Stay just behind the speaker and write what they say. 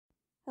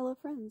Hello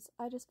friends,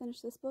 I just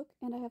finished this book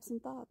and I have some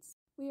thoughts.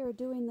 We are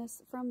doing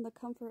this from the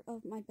comfort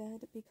of my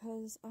bed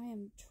because I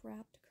am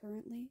trapped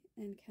currently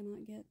and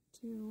cannot get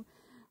to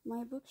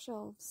my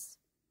bookshelves.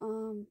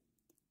 Send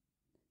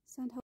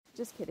help.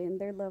 Just kidding,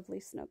 they're lovely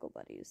snuggle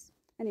buddies.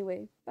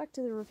 Anyway, back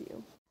to the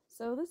review.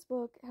 So this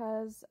book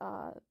has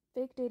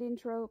fake dating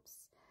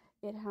tropes,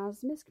 it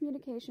has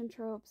miscommunication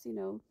tropes, you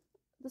know,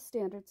 the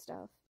standard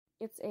stuff.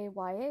 It's a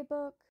YA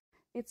book,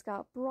 it's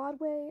got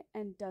Broadway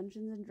and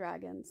Dungeons and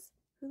Dragons.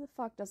 Who the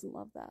fuck doesn't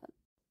love that?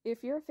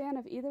 If you're a fan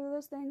of either of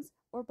those things,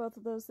 or both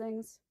of those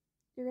things,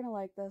 you're gonna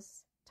like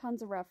this.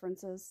 Tons of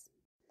references.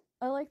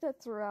 I like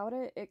that throughout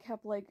it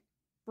kept, like,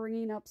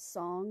 bringing up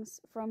songs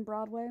from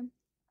Broadway.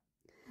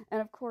 And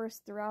of course,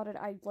 throughout it,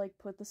 I'd, like,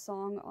 put the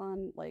song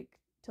on, like,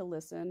 to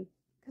listen.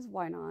 Because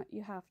why not?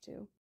 You have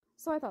to.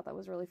 So I thought that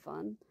was really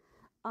fun.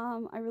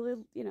 I really,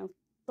 you know,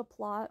 the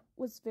plot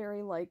was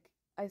very, like,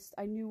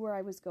 I knew where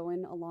I was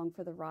going along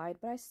for the ride,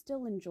 but I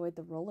still enjoyed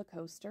the roller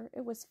coaster.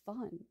 It was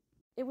fun.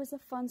 It was a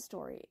fun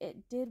story.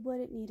 It did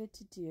what it needed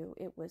to do.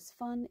 It was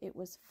fun, it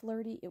was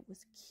flirty, it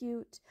was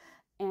cute,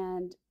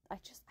 and I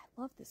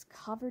love this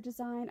cover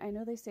design. I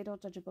know they say don't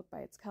judge a book by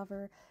its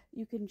cover.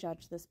 You can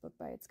judge this book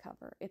by its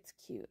cover. It's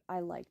cute.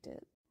 I liked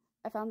it.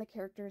 I found the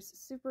characters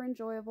super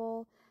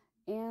enjoyable,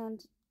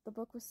 and the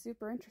book was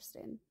super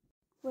interesting.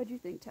 What'd you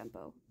think,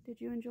 Tempo? Did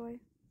you enjoy?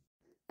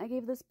 I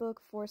gave this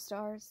book 4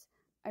 stars.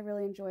 I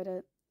really enjoyed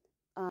it.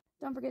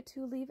 Don't forget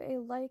to leave a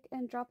like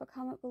and drop a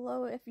comment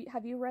below.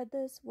 Have you read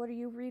this? What are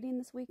you reading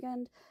this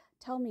weekend?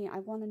 Tell me. I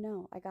want to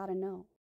know. I gotta know.